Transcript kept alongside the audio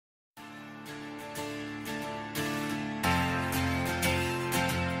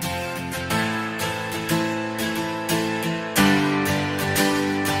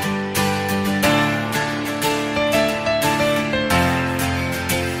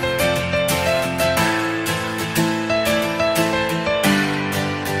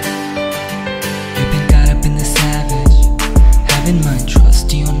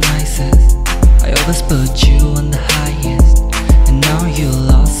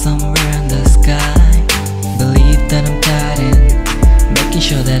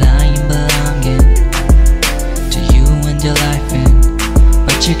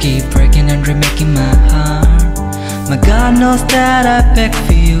knows that I beg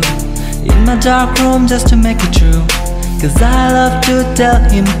for you in my dark room just to make it true. Cause I love to tell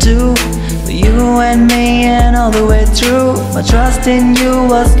him too, but you and me and all the way through. My trust in you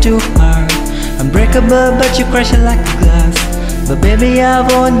was too hard, unbreakable but you crush it like a glass. But baby I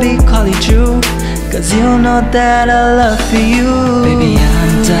won't be calling true, cause you know that I love for you. Baby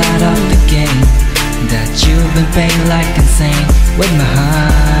I'm tired of the game that you've been playing like insane with my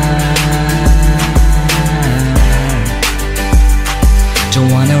heart. Don't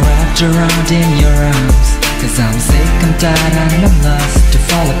wanna wrap around in your arms, cause I'm sick, I'm tired and I'm lost to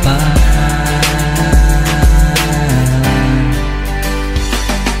fall apart.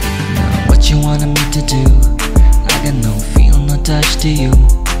 Now what you wanted me to do, I got no feel, no touch to you.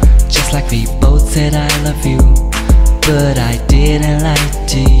 Just like we both said I love you, but I didn't lie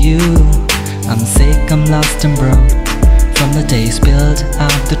to you. I'm sick, I'm lost and broke from the day you spilled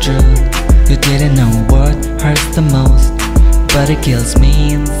out the truth. You didn't know what hurts the most, but it kills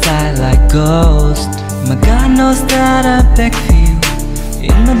me inside like ghost. My God knows that I beg for you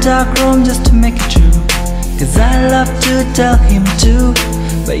in the dark room just to make it true. Cause I love to tell him too,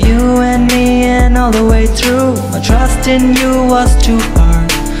 but you and me and all the way through. My trust in you was too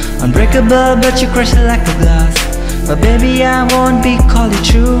hard, unbreakable but you crush it like a glass. But baby I won't be calling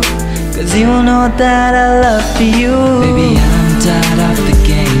true, cause you know that I love for you. Baby I'm tired of the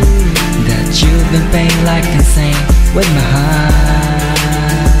game that you've been playing like insane with my heart.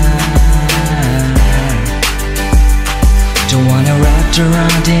 Don't wanna wrap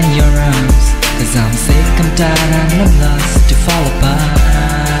around in your arms, cause I'm sick, I'm tired and I'm lost to fall apart.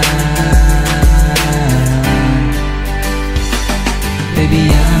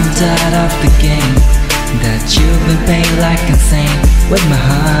 Baby I'm tired of the game that you've been playing like insane with my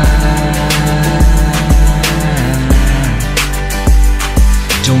heart.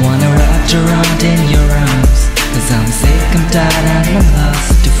 Don't wanna wrap around in your arms, cause I'm sick, I'm tired and I'm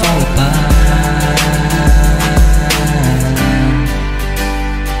lost